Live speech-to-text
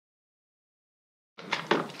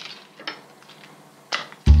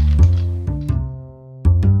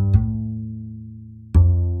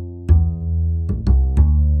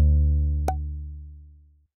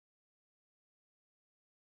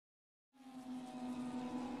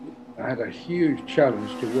I had a huge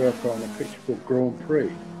challenge to work on a picture called Grand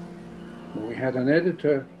Prix. Well, we had an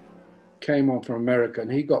editor came on from America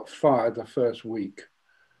and he got fired the first week.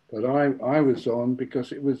 But I was on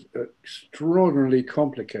because it was an extraordinarily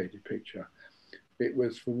complicated picture. It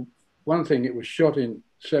was, for one thing, it was shot in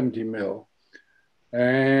 70mm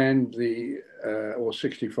and or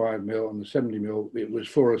 65mm, and the 70mm, it was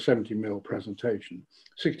for a 70mm presentation,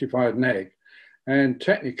 65 neg. And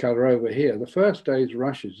Technicolor over here, the first day's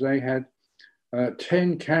rushes, they had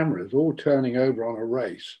 10 cameras all turning over on a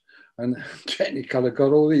race. And Technicolor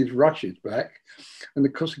got all these rushes back, and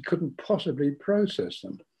of course he couldn't possibly process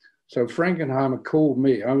them. So Frankenheimer called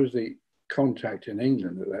me. I was the contact in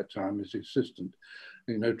England at that time as the assistant,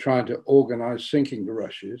 you know, trying to organize syncing the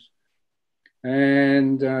rushes.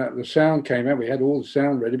 And the sound came out. We had all the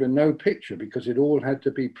sound ready, but no picture because it all had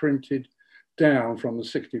to be printed down from the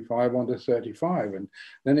 65 onto 35. And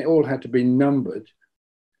then it all had to be numbered.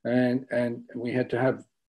 And we had to have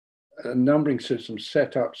a numbering system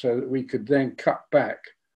set up so that we could then cut back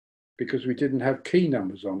because we didn't have key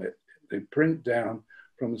numbers on it. The print down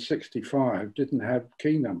from the 65 didn't have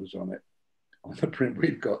key numbers on it, on the print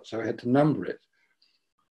we'd got, so I had to number it.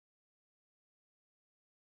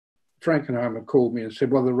 Frankenheimer called me and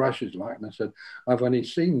said, well, the rush is like, and I said, I've only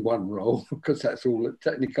seen one roll because that's all that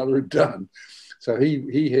Technicolor had done. So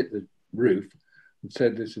he hit the roof and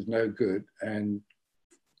said, this is no good. And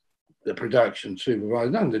the production supervisor,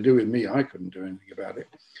 nothing to do with me, I couldn't do anything about it.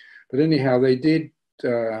 But anyhow, they did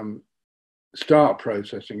start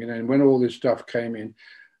processing, and then when all this stuff came in,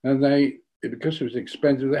 and because it was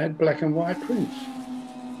expensive, they had black and white prints.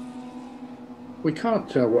 We can't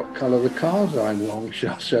tell what colour the cars are in long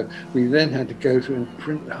shot, so we then had to go through and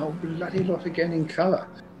print the whole bloody lot again in colour.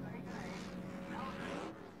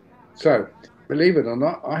 So, believe it or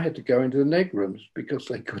not, I had to go into the neg rooms because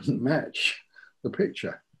they couldn't match the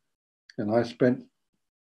picture. And I spent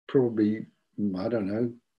probably, I don't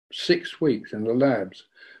know, 6 weeks in the labs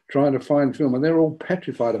trying to find film. And they're all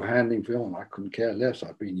petrified of handling film. I couldn't care less.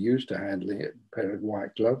 I've been used to handling it. A pair of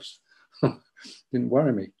white gloves. Didn't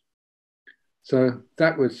worry me. So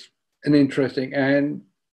that was an interesting, and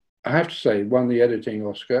I have to say, won the editing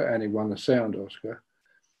Oscar and he won the sound Oscar.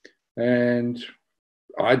 And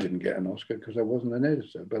I didn't get an Oscar because I wasn't an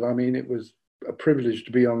editor. But I mean, it was a privilege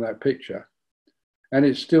to be on that picture. And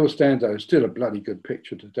it still stands out. It's still a bloody good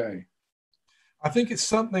picture today. I think it's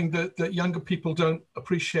something that younger people don't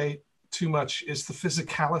appreciate too much, is the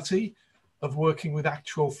physicality of working with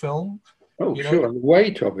actual film. Oh, sure. And the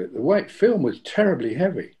weight of it. The weight film was terribly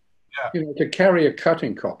heavy. Yeah. You know, to carry a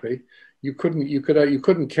cutting copy, you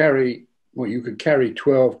couldn't carry, well, you could carry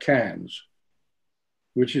 12 cans,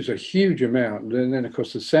 which is a huge amount. And then of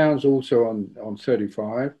course the sound's also on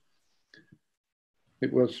 35.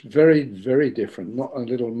 It was very, very different. Not a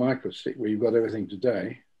little micro stick where you've got everything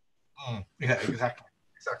today. Yeah, exactly.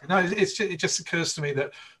 Exactly. No, it just occurs to me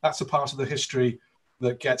that that's a part of the history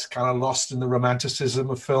that gets kind of lost in the romanticism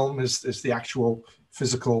of film is the actual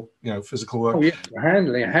physical work. Oh yeah, the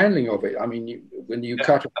handling of it. I mean, when you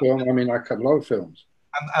cut a film, I mean, I cut a lot of films.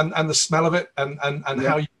 And the smell of it, and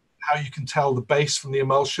how you can tell the base from the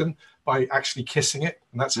emulsion by actually kissing it,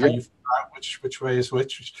 and that's how you find out which way is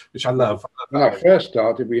which I love. When I first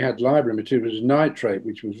started, we had library material, it was nitrate,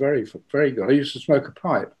 which was very, very good. I used to smoke a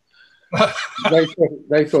pipe.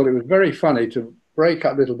 They thought it was very funny to break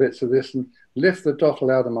up little bits of this and lift the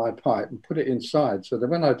dottle out of my pipe and put it inside so that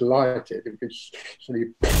when I'd light it, it would sort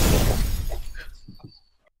of